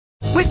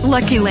With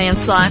Lucky Land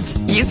Slots,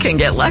 you can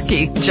get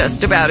lucky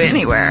just about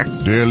anywhere.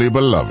 Dearly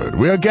beloved,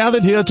 we are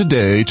gathered here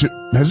today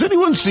to... Has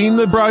anyone seen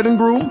the bride and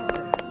groom?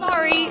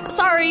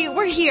 Sorry,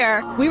 we're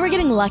here. We were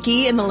getting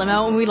lucky in the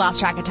limo and we lost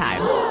track of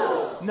time.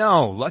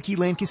 No, Lucky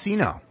Land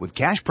Casino, with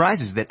cash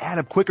prizes that add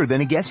up quicker than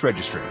a guest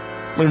registry.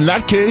 In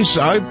that case,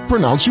 I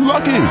pronounce you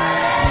lucky.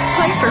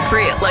 Play for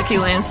free at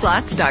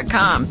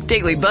LuckyLandSlots.com.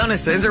 Daily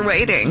bonuses are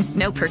waiting.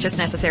 No purchase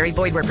necessary.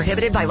 Void where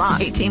prohibited by law.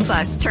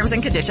 18+. Terms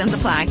and conditions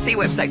apply. See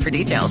website for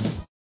details.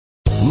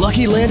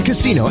 Lucky Land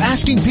Casino,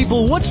 asking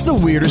people, what's the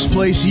weirdest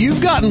place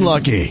you've gotten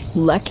lucky?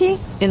 Lucky?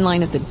 In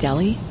line at the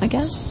deli, I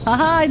guess?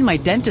 Aha, in my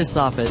dentist's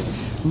office.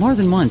 More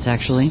than once,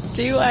 actually.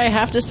 Do I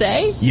have to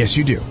say? Yes,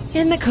 you do.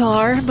 In the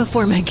car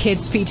before my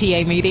kids'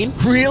 PTA meeting.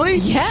 Really?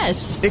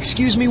 Yes.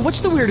 Excuse me,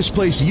 what's the weirdest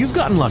place you've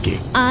gotten lucky?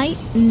 I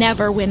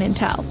never win and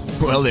tell.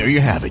 Well, there you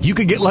have it. You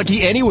can get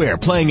lucky anywhere,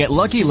 playing at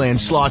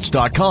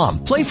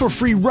LuckyLandSlots.com. Play for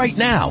free right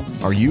now.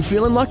 Are you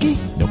feeling lucky?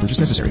 No purchase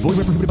necessary. Void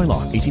where prohibited by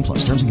law.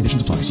 18+. Terms and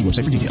conditions apply. See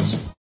website for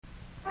details.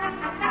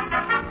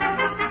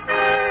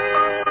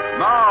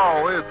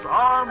 Now it's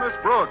Our Miss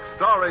Brooks,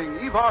 starring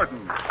Eve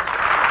Arden.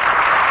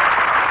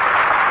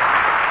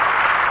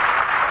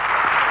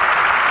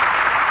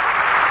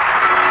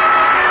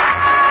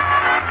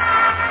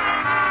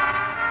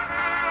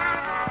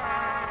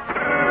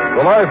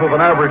 The life of an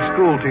average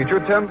school teacher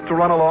tends to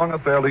run along a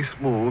fairly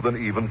smooth and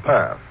even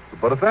path.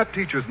 But if that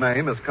teacher's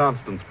name is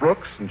Constance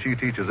Brooks and she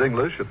teaches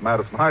English at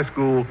Madison High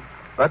School,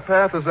 that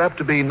path is apt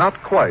to be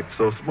not quite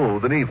so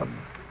smooth and even.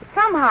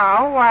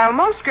 Somehow, while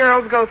most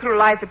girls go through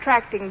life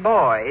attracting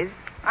boys,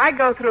 I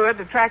go through it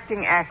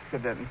attracting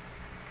accidents.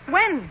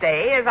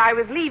 Wednesday, as I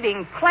was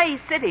leaving Clay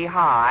City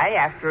High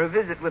after a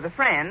visit with a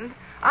friend,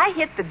 I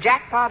hit the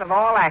jackpot of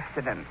all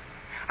accidents.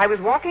 I was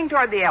walking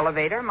toward the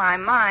elevator, my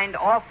mind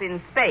off in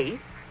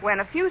space, when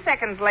a few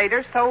seconds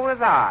later, so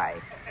was I.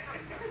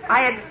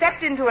 I had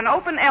stepped into an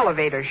open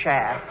elevator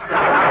shaft.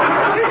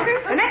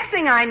 The next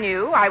thing I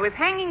knew, I was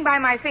hanging by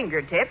my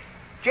fingertips.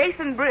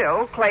 Jason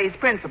Brill, Clay's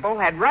principal,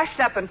 had rushed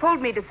up and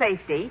pulled me to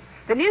safety.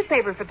 The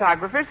newspaper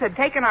photographers had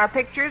taken our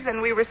pictures,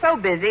 and we were so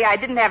busy I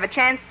didn't have a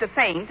chance to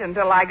faint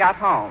until I got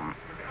home.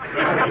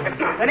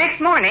 The next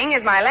morning,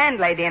 as my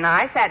landlady and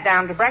I sat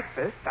down to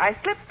breakfast, I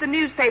slipped the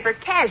newspaper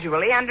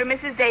casually under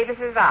Mrs.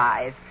 Davis's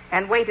eyes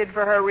and waited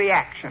for her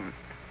reaction.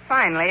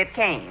 Finally, it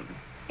came.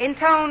 In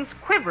tones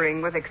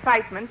quivering with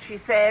excitement, she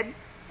said,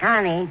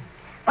 Connie,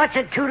 what's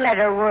a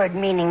two-letter word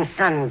meaning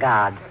sun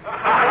god?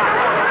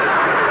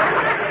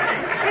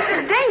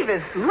 Mrs.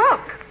 Davis, look.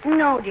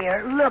 No,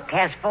 dear. Look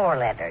has 4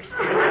 letters.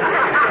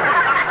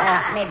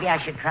 Maybe I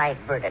should try it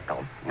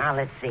vertical. Now,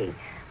 let's see.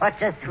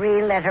 What's a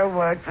 3-letter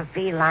word for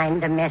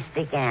feline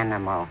domestic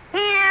animal?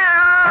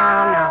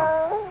 Oh,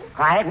 no.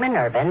 Quiet,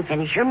 Minerva, and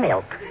finish your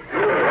milk.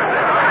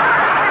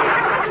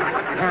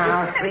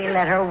 Now,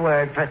 3-letter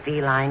word for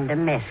feline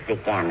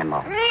domestic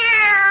animal.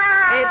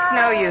 It's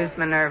no use,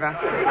 Minerva.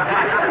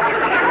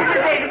 Mr.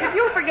 Davis, if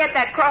you'll forget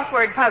that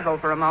crossword puzzle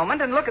for a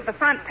moment and look at the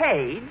front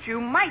page, you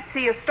might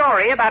see a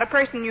story about a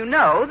person you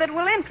know that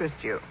will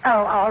interest you.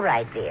 Oh, all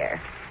right, dear.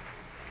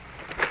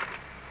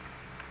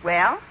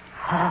 Well?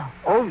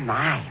 Oh,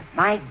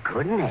 my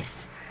goodness.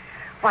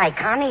 Why,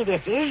 Connie,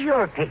 this is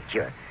your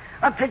picture.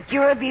 A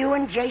picture of you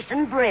and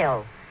Jason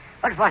Brill.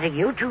 But what are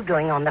you two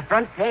doing on the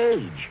front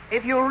page?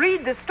 If you'll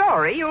read the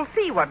story, you'll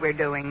see what we're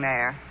doing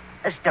there.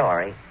 A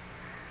story?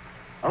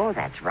 Oh,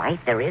 that's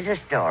right. There is a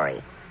story.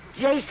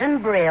 Jason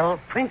Brill,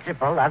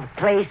 principal of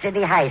Clay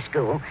City High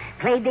School,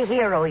 played the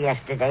hero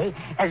yesterday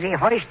as he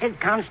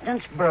hoisted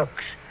Constance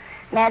Brooks,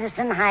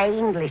 Madison High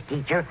English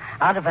teacher,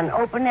 out of an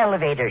open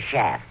elevator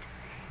shaft.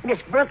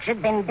 Miss Brooks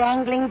had been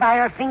dangling by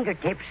her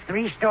fingertips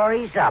 3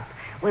 stories up,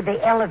 with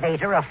the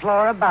elevator a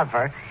floor above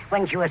her,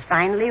 when she was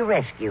finally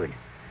rescued.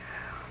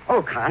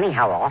 Oh, Connie,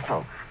 how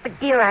awful. But,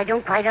 dear, I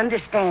don't quite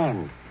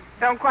understand.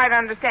 Don't quite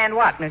understand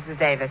what, Mrs.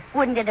 Davis?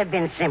 Wouldn't it have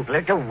been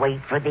simpler to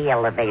wait for the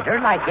elevator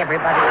like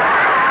everybody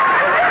else?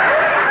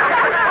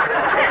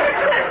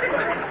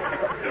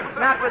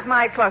 Not with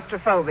my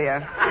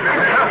claustrophobia.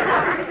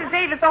 Mrs.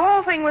 Davis, the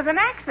whole thing was an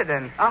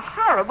accident. A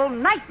horrible,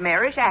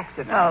 nightmarish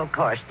accident. Oh, of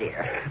course,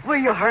 dear. Were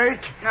you hurt?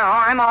 No,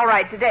 I'm all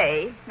right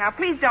today. Now,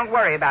 please don't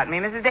worry about me,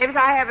 Mrs. Davis.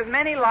 I have as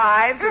many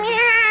lives as...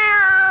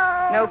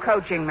 No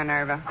coaching,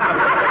 Minerva.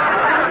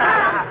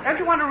 Don't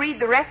you want to read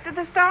the rest of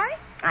the story?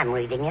 I'm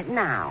reading it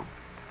now.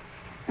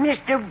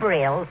 Mr.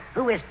 Brill,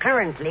 who is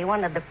currently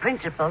one of the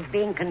principals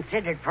being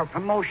considered for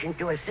promotion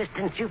to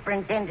assistant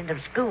superintendent of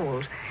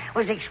schools,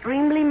 was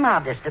extremely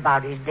modest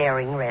about his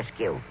daring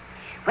rescue.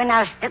 When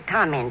asked to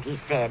comment, he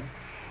said,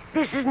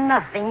 "This is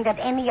nothing that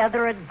any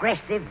other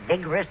aggressive,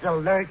 vigorous,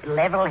 alert,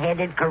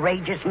 level-headed,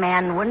 courageous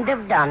man wouldn't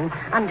have done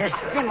under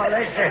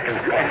similar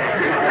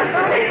circumstances."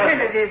 If he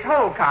printed his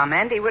whole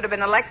comment, he would have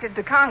been elected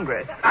to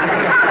Congress.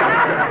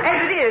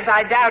 As it is,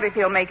 I doubt if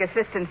he'll make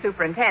assistant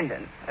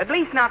superintendent. At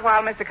least not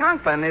while Mr.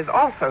 Conklin is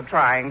also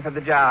trying for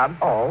the job.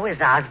 Oh,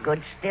 is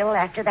Osgood still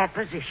after that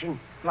position?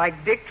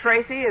 Like Dick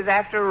Tracy is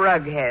after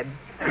Rughead.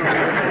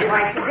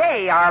 Like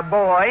today, our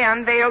boy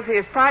unveils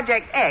his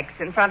Project X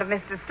in front of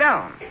Mr.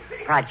 Stone.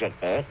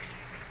 Project X?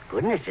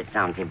 Goodness, it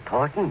sounds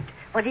important.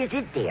 What is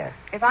it, dear?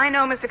 If I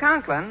know Mr.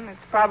 Conklin,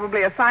 it's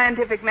probably a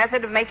scientific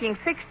method of making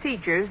 6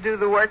 teachers do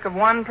the work of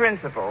one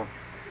principal.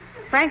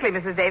 Frankly,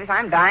 Mrs. Davis,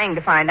 I'm dying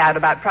to find out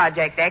about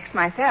Project X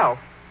myself.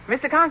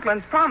 Mr.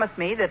 Conklin's promised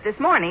me that this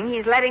morning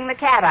he's letting the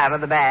cat out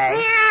of the bag.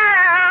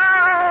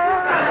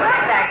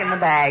 Back in the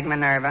bag,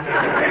 Minerva.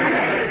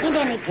 In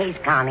any case,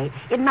 Connie,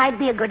 it might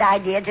be a good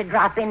idea to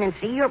drop in and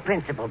see your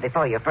principal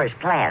before your first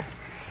class.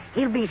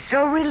 He'll be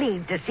so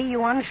relieved to see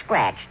you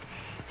unscratched.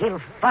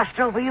 He'll fuss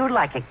over you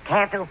like a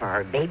cat over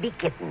her baby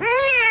kitten.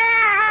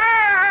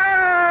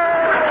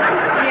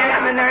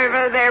 Yes,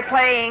 Minerva, they're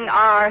playing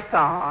our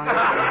song.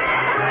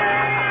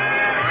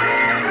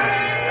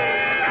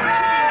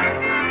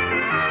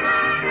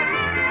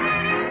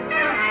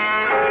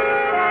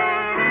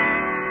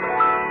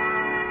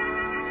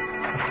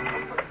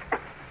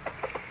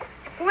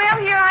 Well,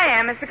 here I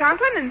am, Mr.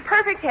 Conklin, in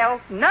perfect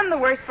health, none the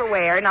worse for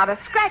wear, not a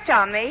scratch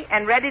on me,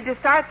 and ready to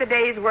start the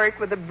day's work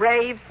with a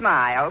brave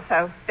smile.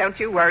 So don't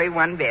you worry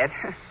one bit.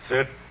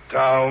 Sit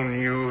down,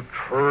 you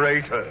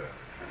traitor.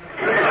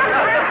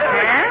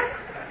 Huh?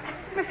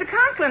 Mr.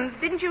 Conklin,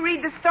 didn't you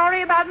read the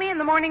story about me in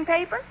the morning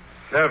paper?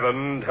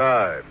 7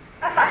 times.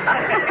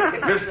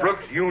 Miss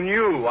Brooks, you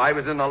knew I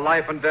was in a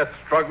life-and-death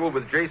struggle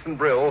with Jason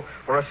Brill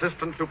for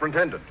assistant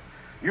superintendent.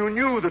 You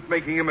knew that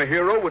making him a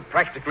hero would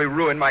practically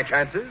ruin my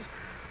chances.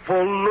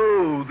 For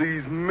lo,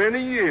 these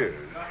many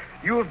years,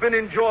 you have been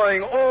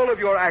enjoying all of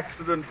your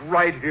accidents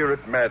right here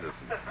at Madison.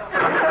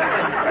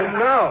 And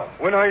now,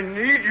 when I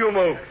need you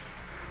most,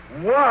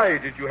 why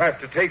did you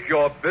have to take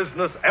your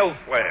business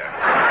elsewhere?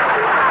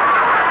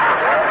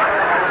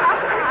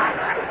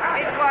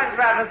 It was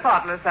rather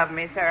thoughtless of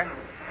me, sir.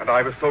 And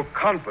I was so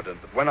confident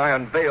that when I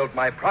unveiled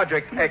my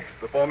Project X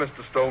before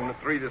Mr. Stone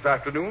at 3 this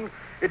afternoon,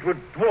 it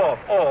would dwarf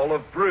all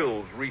of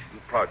Brill's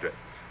recent projects.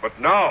 But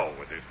now,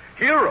 with his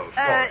hero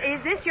story...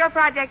 Is this your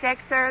Project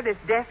X, sir? This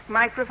desk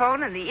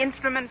microphone and the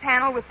instrument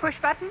panel with push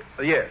buttons?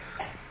 Yes.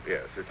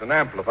 It's an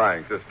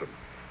amplifying system.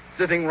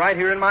 Sitting right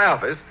here in my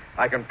office,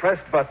 I can press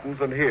buttons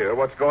and hear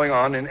what's going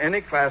on in any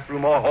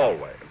classroom or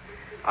hallway.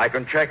 I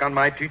can check on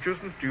my teachers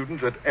and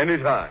students at any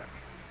time.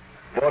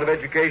 Board of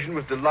Education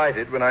was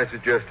delighted when I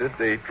suggested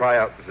they try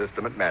out the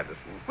system at Madison.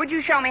 Would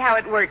you show me how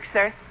it works,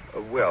 sir?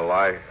 Well,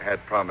 I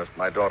had promised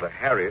my daughter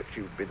Harriet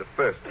she would be the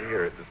first to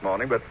hear it this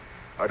morning, but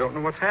I don't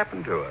know what's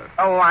happened to her.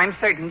 Oh, I'm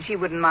certain she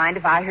wouldn't mind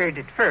if I heard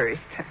it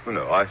first.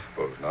 No, I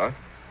suppose not.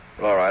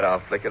 Well, all right, I'll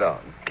flick it on.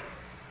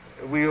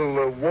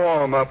 We'll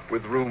warm up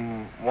with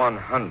room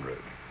 100,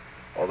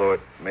 although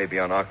it may be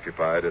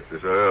unoccupied at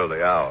this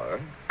early hour.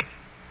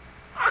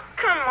 Oh,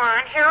 come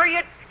on,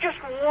 Harriet. Just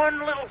one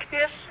little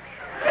kiss.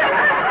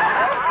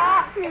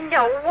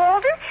 No,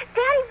 Walter.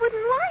 Daddy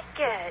wouldn't like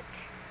it.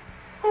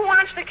 Who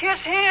wants to kiss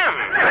him?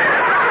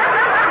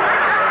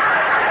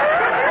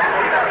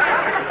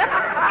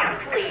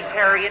 Please,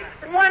 Harriet.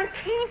 One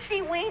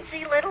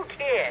teensy-weensy little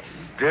kiss.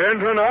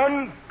 Denton,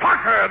 unplug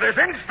her this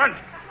instant.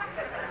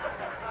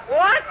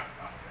 What?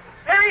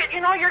 Harriet, you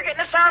know you're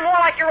getting to sound more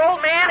like your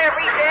old man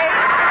every day.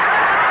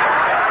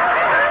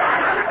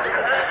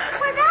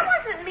 Well, that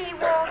wasn't me,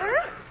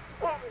 Walter.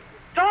 Well,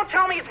 don't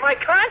tell me it's my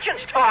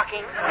conscience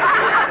talking.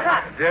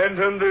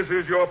 Denton, this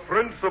is your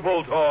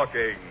principal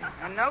talking.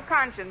 And no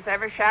conscience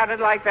ever shouted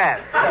like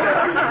that.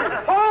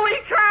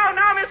 Holy cow,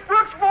 now Miss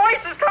Brooks'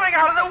 voice is coming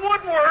out of the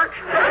woodwork.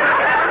 Come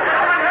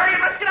on, Harriet,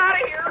 let's get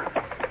out of here.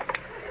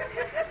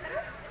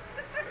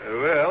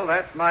 Well,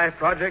 that's my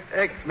Project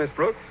X, Miss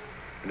Brooks.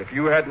 And if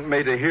you hadn't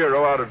made a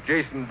hero out of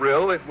Jason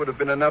Brill, it would have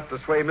been enough to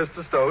sway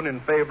Mr. Stone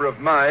in favor of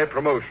my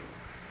promotion.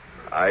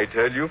 I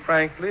tell you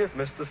frankly, if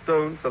Mr.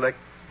 Stone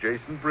selects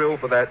Jason Brill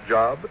for that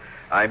job,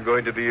 I'm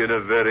going to be in a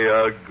very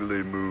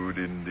ugly mood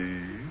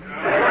indeed.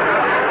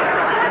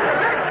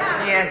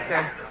 Yes,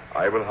 sir.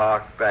 I will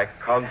hark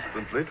back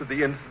constantly to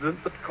the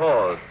incident that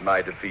caused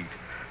my defeat,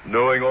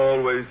 knowing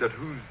always at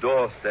whose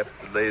doorstep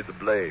to lay the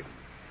blame.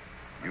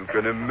 You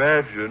can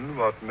imagine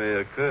what may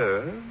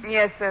occur.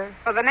 Yes, sir.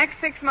 For the next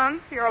 6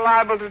 months, you're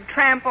liable to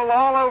trample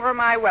all over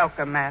my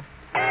welcome mat.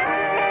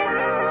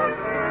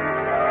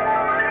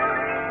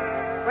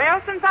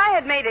 Well, since I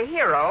had made a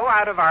hero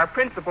out of our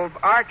principal's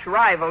arch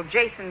rival,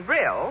 Jason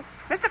Brill,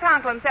 Mr.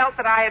 Conklin felt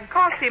that I had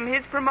cost him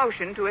his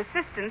promotion to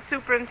assistant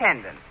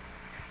superintendent.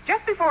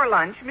 Just before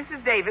lunch,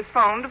 Mrs. Davis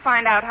phoned to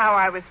find out how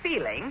I was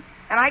feeling,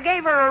 and I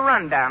gave her a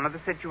rundown of the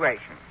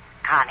situation.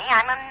 Connie,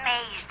 I'm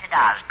amazed at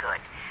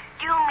Osgood.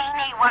 Do you mean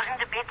he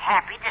wasn't a bit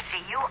happy to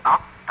see you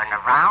up and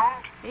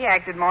around? He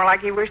acted more like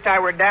he wished I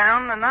were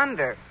down than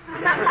under.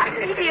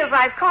 He feels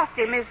I've cost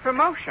him his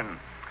promotion.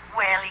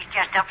 Well, he's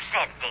just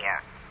upset,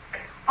 dear.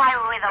 Why,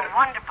 with a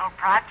wonderful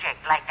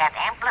project like that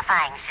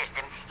amplifying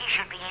system, he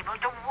should be able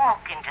to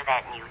walk into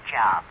that new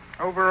job.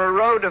 Over a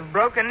road of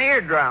broken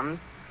eardrums.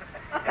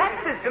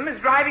 That system is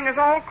driving us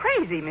all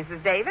crazy,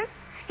 Mrs. Davis.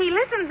 He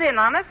listens in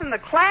on us in the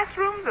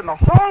classrooms, in the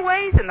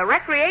hallways, in the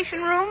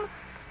recreation room.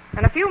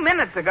 And a few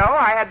minutes ago,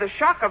 I had the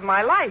shock of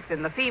my life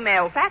in the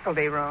female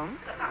faculty room.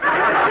 My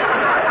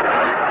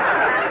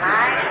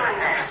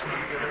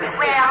goodness.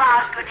 Well,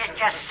 Osgood is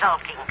just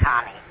sulking,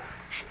 Connie.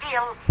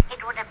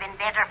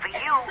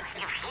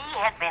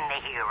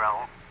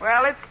 hero.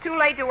 Well, it's too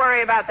late to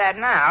worry about that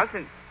now,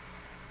 since...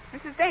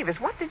 Mrs. Davis,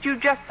 what did you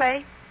just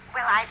say?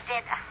 Well, I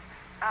said...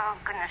 Oh,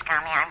 goodness,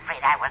 Connie, I'm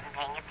afraid I wasn't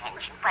paying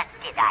attention. What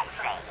did I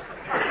say?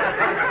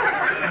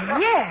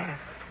 Yes.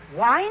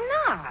 Why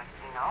not?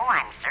 No,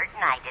 I'm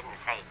certain I didn't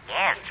say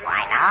yes.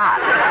 Why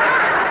not?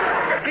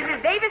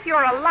 Mrs. Davis,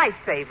 you're a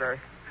lifesaver.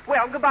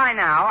 Well, goodbye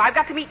now. I've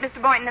got to meet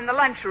Mr. Boynton in the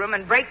lunchroom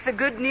and break the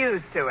good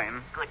news to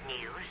him. Good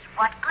news?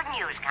 What good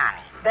news,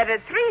 Connie? That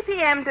at 3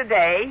 p.m.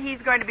 today, he's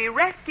going to be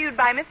rescued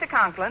by Mr.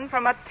 Conklin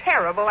from a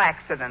terrible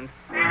accident.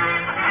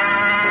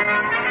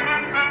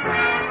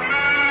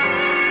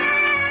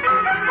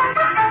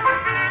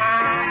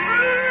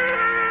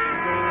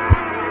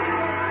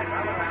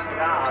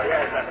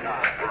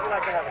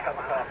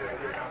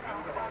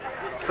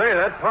 Say,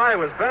 that pie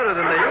was better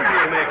than they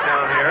usually make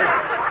down here.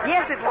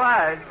 Yes, it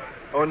was.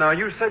 Oh, now,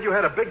 you said you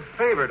had a big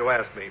favor to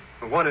ask me.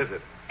 What is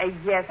it?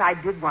 Yes, I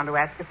did want to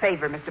ask a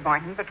favor, Mr.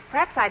 Boynton, but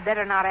perhaps I'd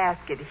better not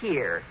ask it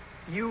here.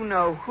 You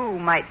know who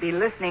might be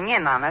listening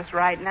in on us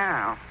right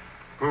now.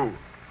 Who?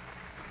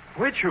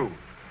 Which who?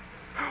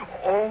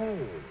 Oh.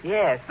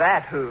 Yes,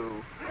 that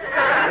who. If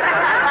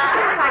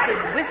I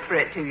could whisper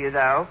it to you,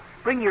 though.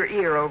 Bring your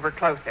ear over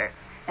closer.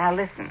 Now,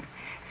 listen.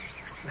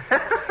 Say,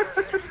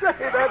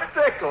 that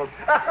tickles.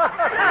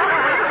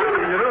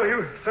 You know,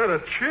 you sent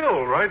a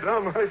chill right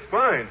down my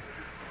spine.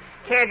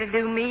 Care to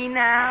do me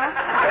now?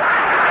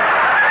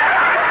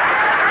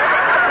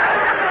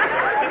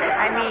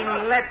 I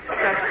mean, let's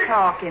just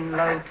talk in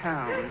low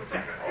tones.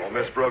 Oh,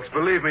 Miss Brooks,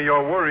 believe me,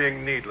 you're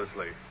worrying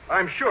needlessly.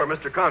 I'm sure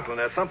Mr. Conklin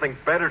has something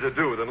better to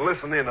do than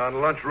listen in on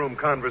lunchroom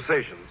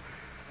conversations.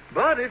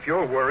 But if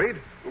you're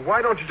worried,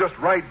 why don't you just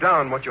write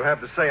down what you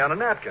have to say on a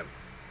napkin?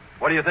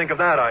 What do you think of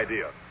that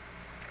idea?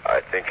 I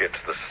think it's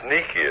the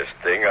sneakiest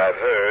thing I've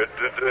heard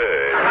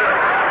today.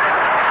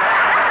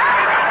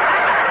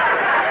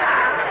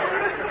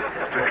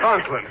 Mr.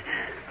 Conklin.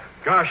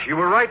 Gosh, you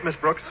were right, Miss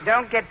Brooks.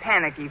 Don't get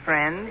panicky,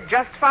 friend.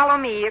 Just follow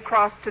me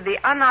across to the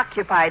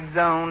unoccupied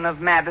zone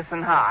of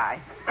Madison High.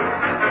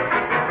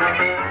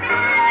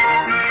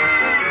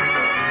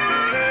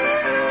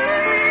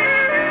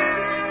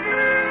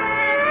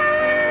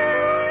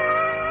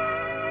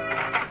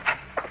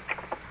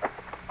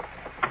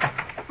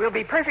 We'll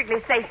be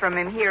perfectly safe from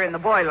him here in the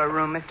boiler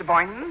room, Mr.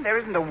 Boynton. There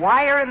isn't a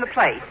wire in the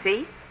place,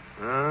 see?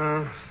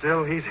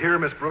 Still, he's here,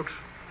 Miss Brooks.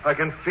 I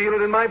can feel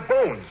it in my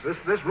bones.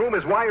 This room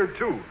is wired,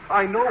 too.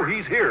 I know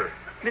he's here.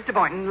 Mr.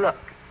 Boynton, look.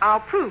 I'll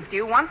prove to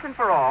you once and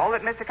for all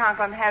that Mr.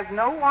 Conklin has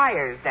no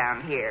wires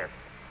down here.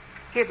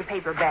 Here's a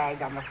paper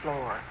bag on the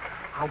floor.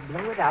 I'll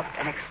blow it up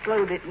and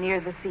explode it near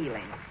the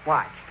ceiling.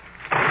 Watch.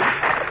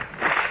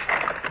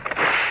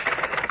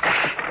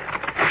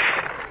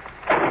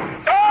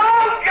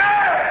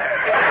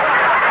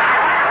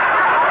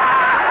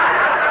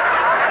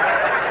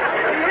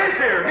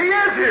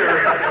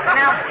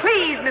 Now,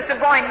 please, Mr.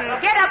 Boynton,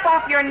 get up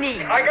off your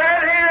knees. I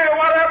can't hear you.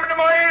 What happened to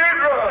my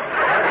eardrum?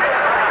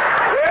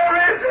 Where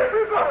is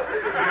everybody?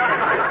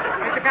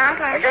 Mr.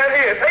 Conklin? I can't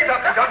hear you. Say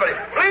something, somebody.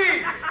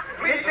 Please.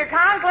 Mr.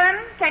 Conklin,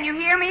 can you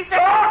hear me, sir?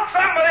 Talk,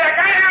 somebody. I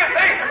can't hear you.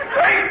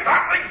 Say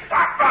something,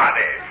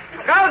 somebody.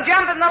 Go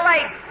jump in the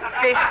lake,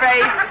 fish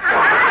face.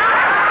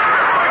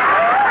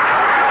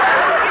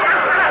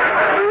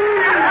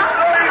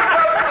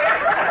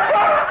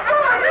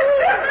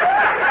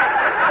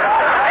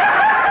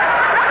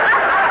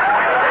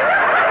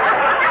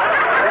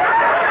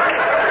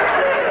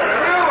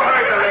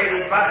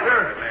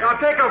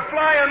 Take a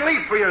flying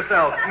leap for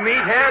yourself,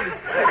 meathead.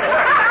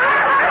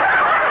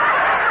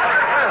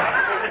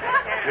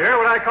 Hear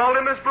what I called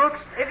him, Miss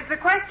Brooks? If it's a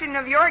question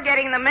of your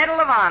getting the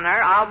Medal of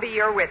Honor, I'll be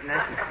your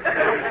witness.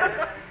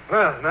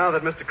 Well, now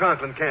that Mr.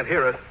 Conklin can't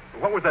hear us,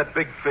 what was that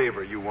big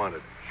favor you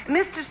wanted?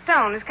 Mr.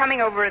 Stone is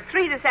coming over at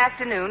 3 this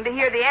afternoon to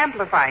hear the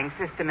amplifying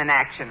system in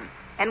action.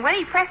 And when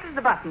he presses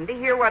the button to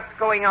hear what's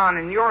going on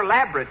in your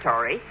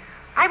laboratory,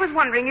 I was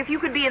wondering if you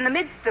could be in the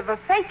midst of a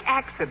fake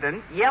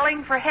accident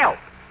yelling for help.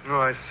 Oh,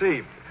 I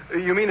see.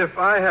 You mean if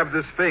I have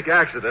this fake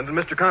accident and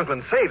Mr.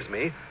 Conklin saves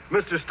me,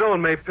 Mr.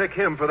 Stone may pick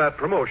him for that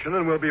promotion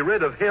and we'll be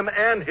rid of him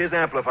and his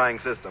amplifying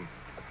system.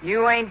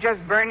 You ain't just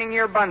burning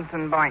your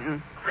Bunsen,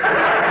 Boynton. That's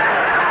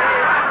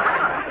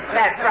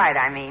right,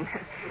 I mean.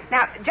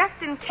 Now, just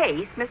in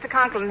case Mr.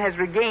 Conklin has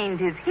regained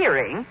his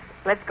hearing,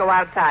 let's go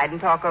outside and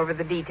talk over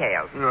the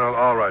details. No,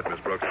 all right, Miss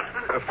Brooks.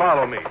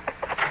 Follow me.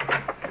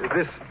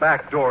 This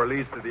back door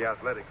leads to the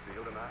athletic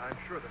field, and I'm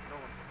sure that no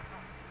one...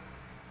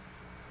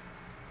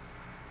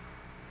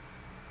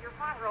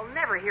 Father will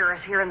never hear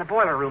us here in the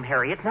boiler room,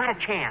 Harriet. Not a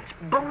chance.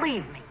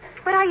 Believe me.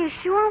 But are you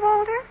sure,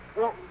 Walter?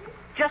 Well,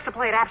 just to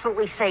play it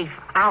absolutely safe,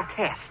 I'll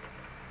test.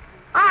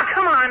 Ah,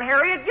 come on,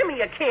 Harriet. Give me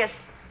a kiss.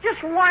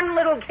 Just one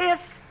little kiss.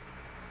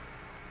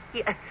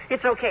 Yeah,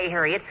 it's okay,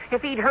 Harriet.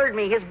 If he'd heard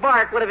me, his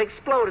bark would have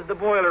exploded the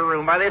boiler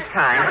room by this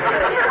time.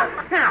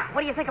 Now,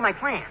 what do you think of my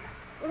plan?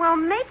 Well,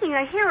 making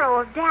a hero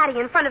of Daddy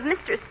in front of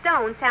Mr.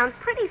 Stone sounds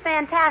pretty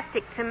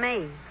fantastic to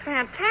me.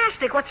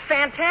 Fantastic? What's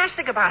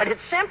fantastic about it?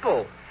 It's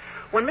simple.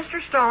 when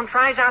Mr. Stone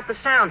tries out the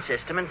sound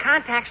system and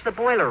contacts the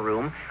boiler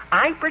room,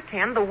 I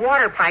pretend the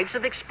water pipes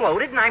have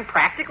exploded and I'm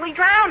practically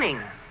drowning.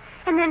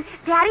 And then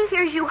Daddy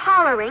hears you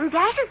hollering,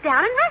 dashes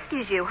down, and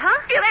rescues you,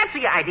 huh? Yeah, that's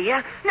the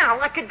idea. Now,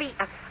 that could be...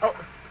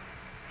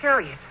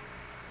 Harriet,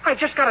 I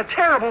just got a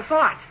terrible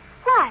thought.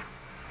 What?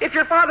 If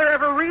your father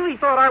ever really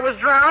thought I was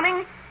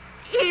drowning,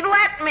 he'd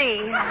let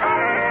me.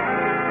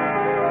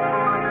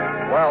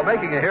 Well,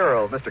 making a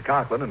hero of Mr.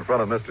 Conklin in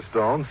front of Mr.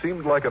 Stone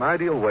seemed like an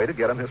ideal way to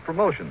get him his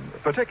promotion,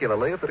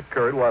 particularly if it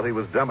occurred while he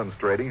was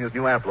demonstrating his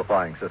new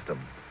amplifying system.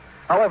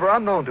 However,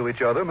 unknown to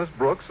each other, Miss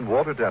Brooks and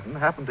Walter Denton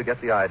happened to get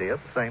the idea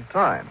at the same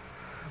time.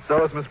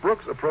 So as Miss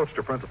Brooks approached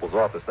her principal's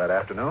office that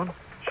afternoon,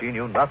 she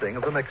knew nothing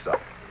of the mix-up.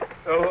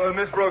 Oh,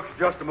 Miss Brooks,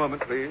 just a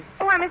moment, please.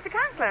 Why, Mr.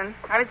 Conklin,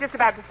 I was just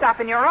about to stop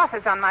in your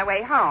office on my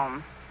way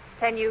home.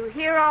 Can you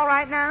hear all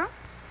right now?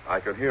 I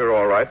can hear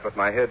all right, but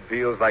my head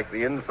feels like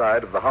the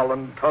inside of the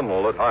Holland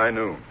Tunnel at high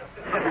noon.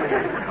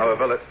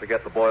 However, let's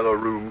forget the boiler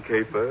room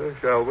caper,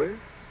 shall we?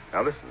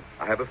 Now, listen,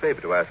 I have a favor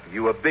to ask of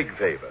you, a big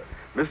favor.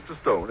 Mr.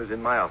 Stone is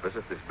in my office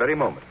at this very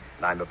moment,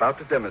 and I'm about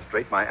to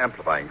demonstrate my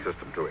amplifying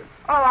system to him.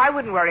 Oh, I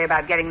wouldn't worry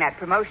about getting that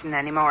promotion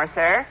anymore,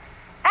 sir.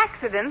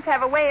 Accidents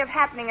have a way of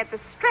happening at the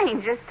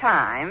strangest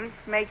times,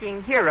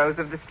 making heroes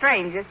of the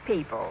strangest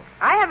people.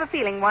 I have a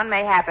feeling one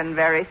may happen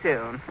very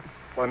soon.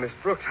 Why, Miss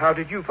Brooks, how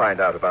did you find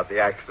out about the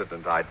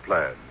accident I'd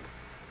planned?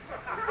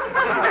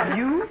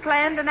 You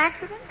planned an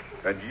accident?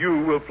 And you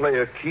will play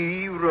a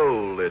key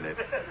role in it.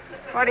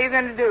 What are you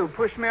going to do,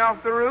 push me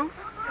off the roof?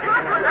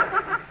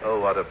 Oh,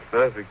 what a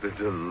perfectly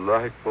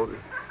delightful...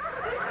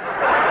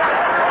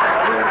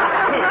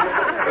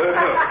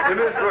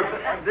 Miss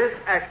Brooks, this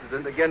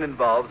accident again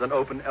involves an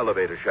open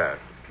elevator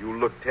shaft. If you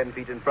look 10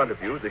 feet in front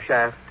of you, the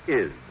shaft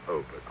is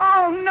open.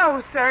 Oh,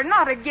 no, sir,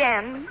 not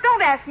again.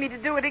 Don't ask me to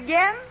do it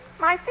again.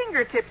 My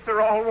fingertips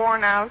are all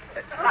worn out.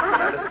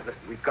 Listen,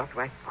 we've got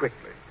to act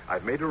quickly.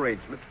 I've made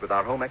arrangements with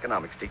our home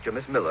economics teacher,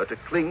 Miss Miller, to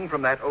cling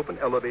from that open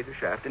elevator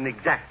shaft in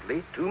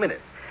exactly 2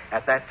 minutes.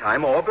 At that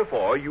time or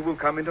before, you will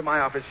come into my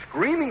office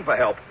screaming for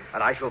help,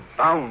 and I shall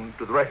bound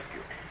to the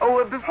rescue.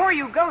 Oh, before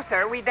you go,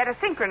 sir, we'd better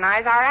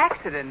synchronize our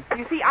accident.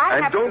 You see, I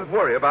have don't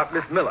worry about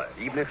Miss Miller.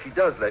 Even if she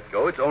does let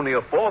go, it's only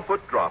a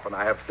 4-foot drop, and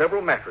I have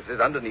several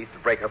mattresses underneath to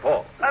break her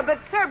fall. But,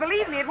 sir,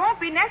 believe me, it won't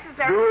be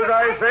necessary. Do as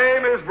I say,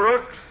 Miss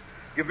Brooks.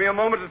 Give me a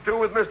moment or two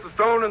with Mr.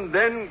 Stone, and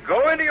then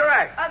go into your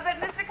act. But,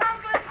 Mr.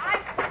 Conklin,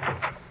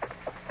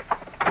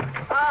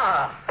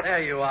 Ah,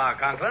 there you are,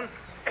 Conklin.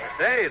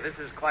 Say, this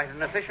is quite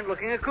an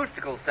efficient-looking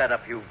acoustical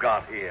setup you've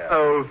got here.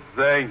 Oh,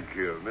 thank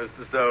you,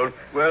 Mr. Stone.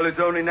 Well, it's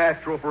only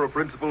natural for a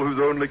principal whose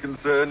only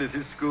concern is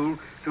his school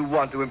to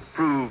want to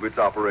improve its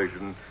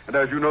operation. And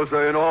as you know,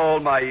 sir, in all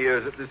my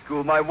years at this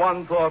school, my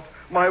one thought,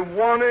 my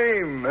one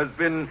aim has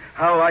been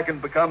how I can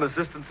become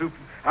assistant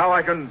how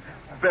I can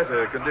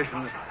better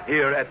conditions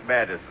here at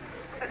Madison.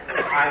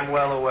 I'm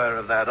well aware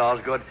of that,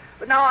 Osgood.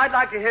 But now I'd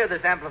like to hear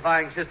this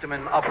amplifying system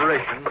in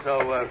operation,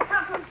 so...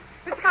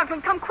 Mr.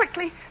 Conklin, come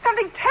quickly.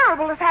 Something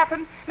terrible has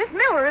happened. Miss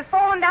Miller has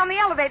fallen down the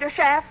elevator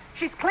shaft.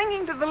 She's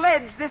clinging to the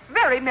ledge this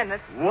very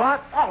minute.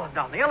 What? Fallen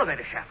down the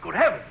elevator shaft? Good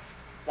heavens.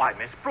 Why,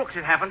 Miss Brooks,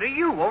 it happened to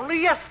you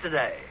only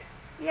yesterday.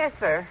 Yes,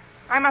 sir.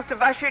 I must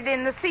have ushered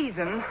in the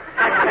season.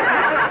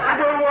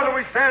 Well, what are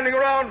we standing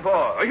around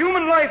for? A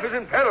human life is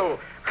in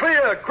peril.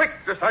 Clear, quick,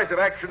 decisive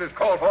action is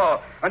called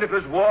for. And if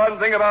there's one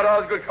thing about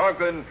Osgood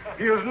Conklin,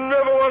 he is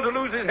never one to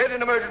lose his head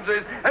in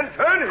emergencies and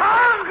turn his...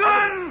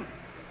 Conklin!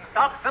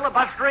 Stop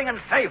filibustering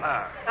and save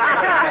her.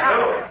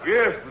 Oh,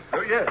 yes,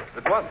 Mr. Yes,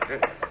 at once.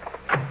 Yes.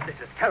 This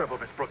is terrible,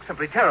 Miss Brooks,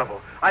 simply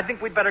terrible. I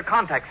think we'd better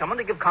contact someone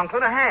to give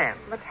Conklin a hand.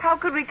 But how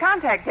could we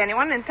contact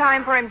anyone in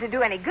time for him to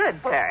do any good,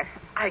 sir?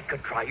 I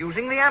could try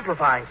using the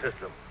amplifying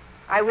system.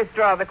 I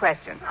withdraw the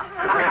question.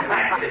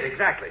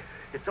 Exactly.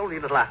 It's only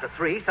a little after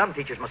 3. Some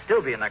teachers must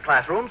still be in their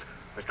classrooms.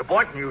 Mr.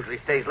 Boynton usually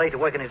stays late to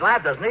work in his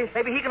lab, doesn't he?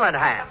 Maybe he can lend a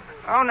hand.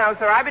 Oh, no,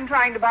 sir. I've been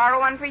trying to borrow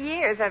one for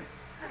years.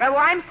 Well,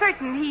 I'm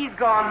certain he's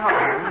gone home.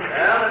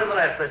 Well,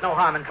 nevertheless, there's no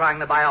harm in trying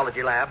the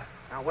biology lab.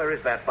 Now, where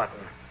is that button?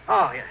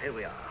 Oh, yeah, here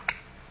we are.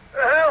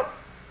 Help!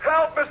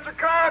 Help, Mr.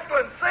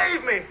 Conklin!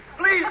 Save me!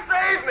 Please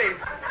save me!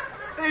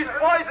 These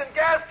poison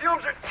gas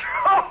fumes are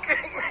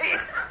choking me!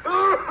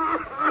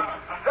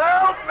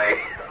 Help me!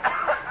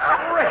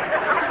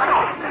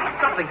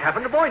 Something's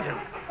happened to Boynton.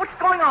 What's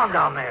going on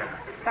down there?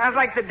 Sounds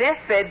like the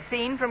deathbed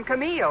scene from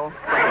Camille.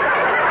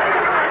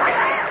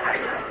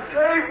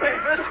 Save me,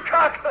 Mr.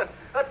 Conklin!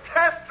 A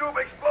test tube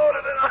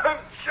exploded and I'm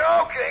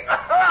choking!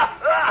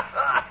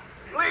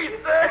 Please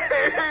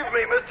save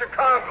me, Mr.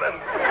 Conklin!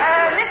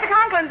 Mr.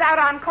 Conklin's out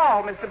on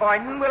call, Mr.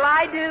 Boynton. Will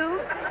I do?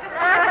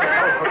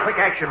 For quick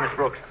action, Miss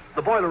Brooks.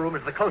 The boiler room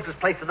is the closest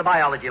place to the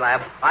biology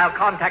lab. I'll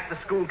contact the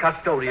school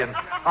custodian.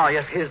 Oh,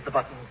 yes, here's the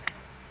button.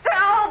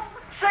 Help!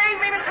 Save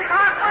me, Mr.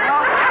 Conklin!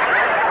 Oh,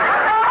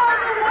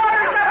 the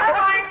water's up to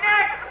my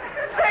neck!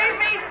 Save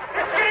me!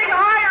 It's getting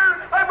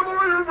higher! I'm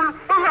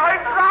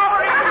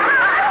drowning!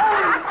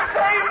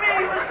 Save me,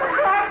 Mr.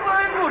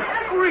 Conklin! Good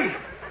grief!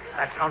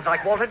 That sounds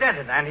like Walter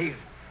Denton, and he's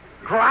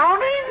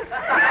drowning?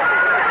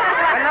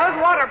 When those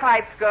water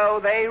pipes go,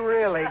 they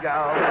really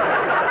go.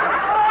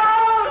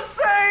 Oh,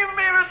 save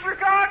me, Mr.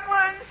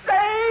 Conklin.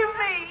 Save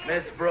me.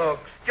 Miss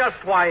Brooks,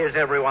 just why is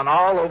everyone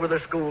all over the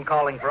school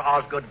calling for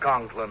Osgood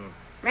Conklin?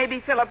 Maybe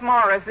Philip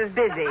Morris is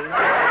busy. Sir,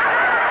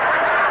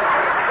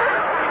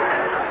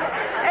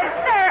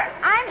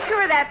 I'm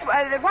sure that's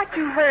what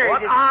you heard.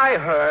 What I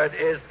heard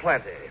is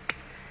plenty.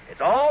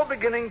 It's all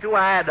beginning to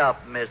add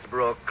up, Miss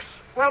Brooks.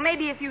 Well,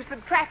 maybe if you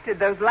subtracted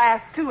those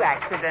last two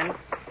accidents.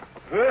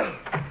 Well,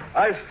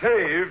 I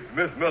saved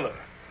Miss Miller.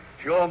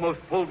 She almost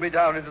pulled me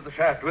down into the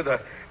shaft with her,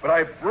 but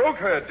I broke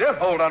her death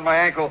hold on my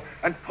ankle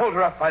and pulled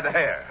her up by the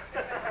hair.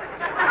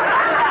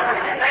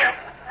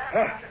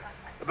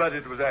 But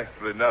it was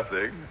actually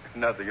nothing.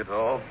 Nothing at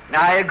all.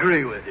 I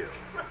agree with you.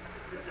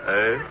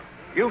 Eh?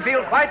 You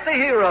feel quite the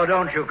hero,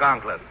 don't you,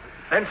 Conklin?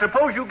 Then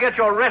suppose you get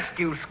your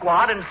rescue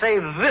squad and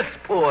save this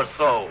poor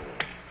soul.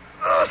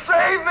 Oh,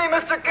 save me,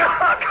 Mr.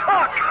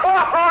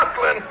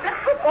 Conklin.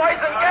 The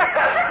poison gas.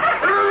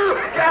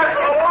 Gas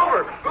all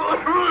over.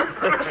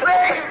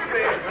 Save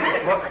me.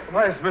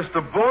 Why, it's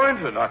Mr.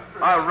 Boynton.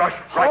 I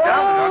rushed right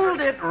down. Hold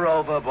it,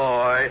 Rover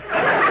boy.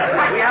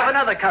 We have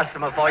another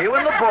customer for you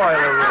in the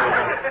boiler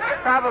room.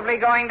 Probably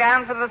going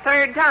down for the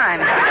third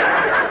time.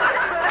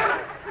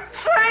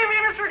 Save me,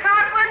 Mr.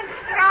 Conklin.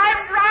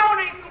 I'm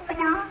drowning.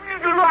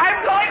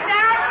 I'm going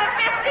down for the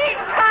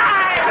 15th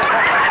time.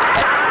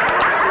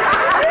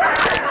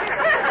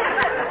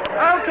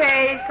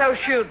 Okay, so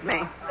shoot me.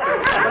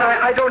 But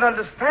I don't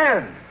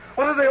understand.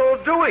 What are they all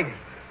doing?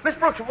 Miss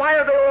Brooks, why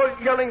are they all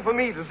yelling for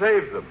me to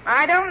save them?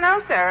 I don't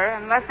know, sir,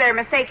 unless they're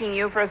mistaking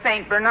you for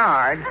St.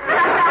 Bernard.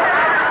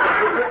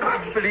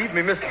 Believe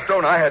me, Mr.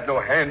 Stone, I had no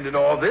hand in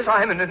all this.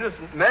 I'm an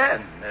innocent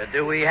man.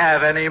 Do we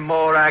have any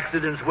more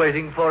accidents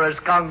waiting for us,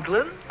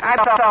 Conklin?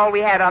 That's all we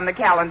had on the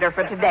calendar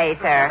for today,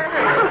 sir.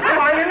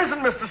 I'm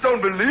innocent, Mr.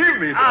 Stone, believe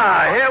me.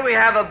 Here we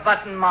have a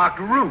button-marked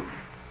roof.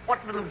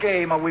 What little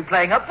game are we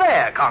playing up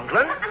there,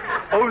 Conklin?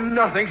 Oh,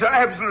 nothing, sir.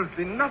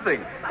 Absolutely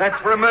nothing. That's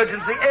for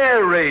emergency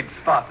air raid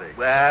spotting.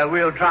 Well,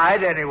 we'll try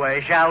it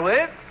anyway, shall we?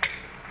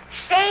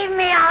 Save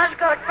me,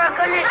 Osgood, for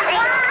goodness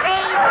sake.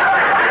 Save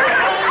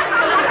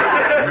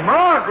me.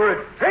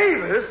 Margaret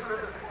Davis?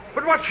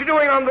 But what's she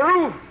doing on the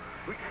roof?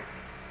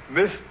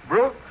 Miss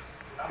Brooks?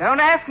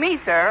 Don't ask me,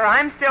 sir.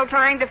 I'm still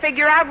trying to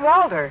figure out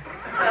Walter.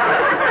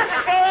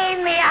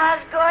 Save me,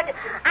 Osgood.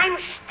 I'm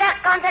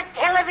stuck on the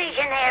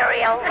television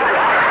aerial.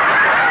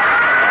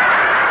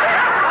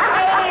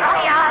 Save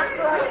me,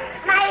 Osgood.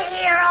 My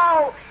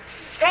hero.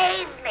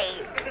 Save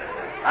me.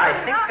 I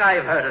think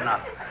I've heard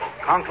enough.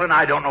 Conklin,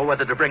 I don't know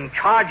whether to bring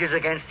charges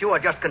against you or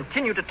just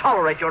continue to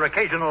tolerate your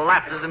occasional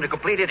lapses into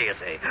complete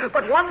idiocy.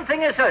 But one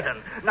thing is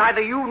certain.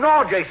 Neither you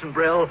nor Jason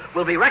Brill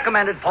will be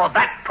recommended for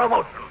that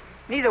promotion.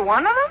 Neither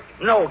one of them?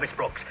 No, Miss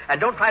Brooks. And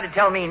don't try to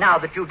tell me now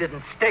that you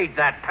didn't stage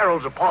that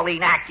Perils of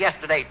Pauline act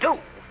yesterday, too.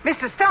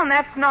 Mr. Stone,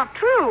 that's not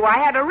true. I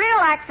had a real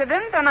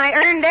accident, and I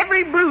earned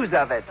every bruise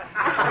of it.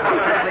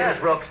 Miss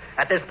Brooks,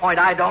 at this point,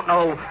 I don't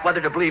know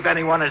whether to believe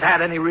anyone has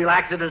had any real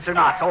accidents or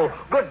not. So,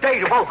 good day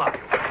to both of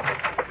you.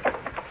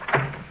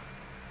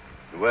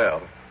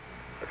 Well,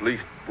 at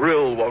least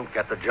Brill won't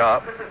get the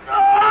job.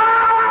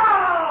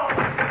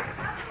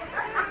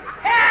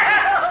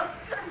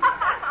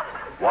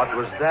 What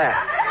was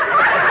that?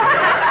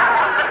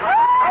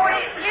 Oh,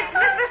 it's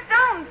Mr.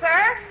 Stone,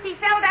 sir. He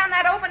fell down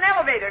that open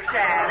elevator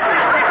shaft.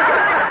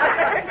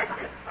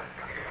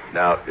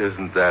 Now,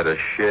 isn't that a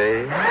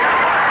shame?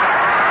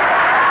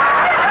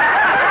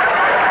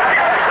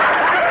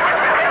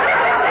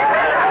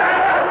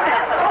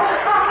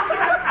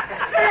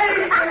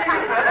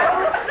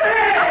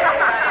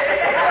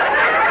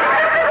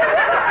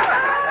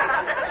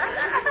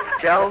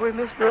 Shall we,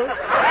 Miss Brooks?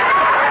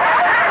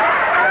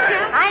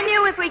 I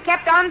knew if we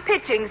kept on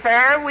pitching,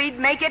 sir, we'd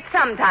make it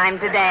sometime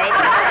today.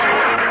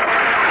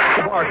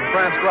 Martin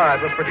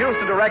Transcribed was produced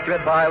and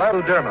directed by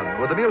Lou Derman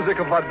with the music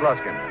of Bud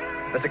Gluskin.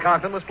 Mr.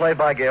 Conklin was played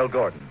by Gail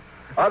Gordon.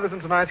 Others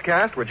in tonight's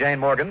cast were Jane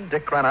Morgan,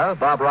 Dick Crenna,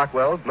 Bob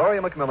Rockwell,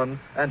 Gloria McMillan,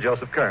 and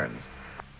Joseph Kearns.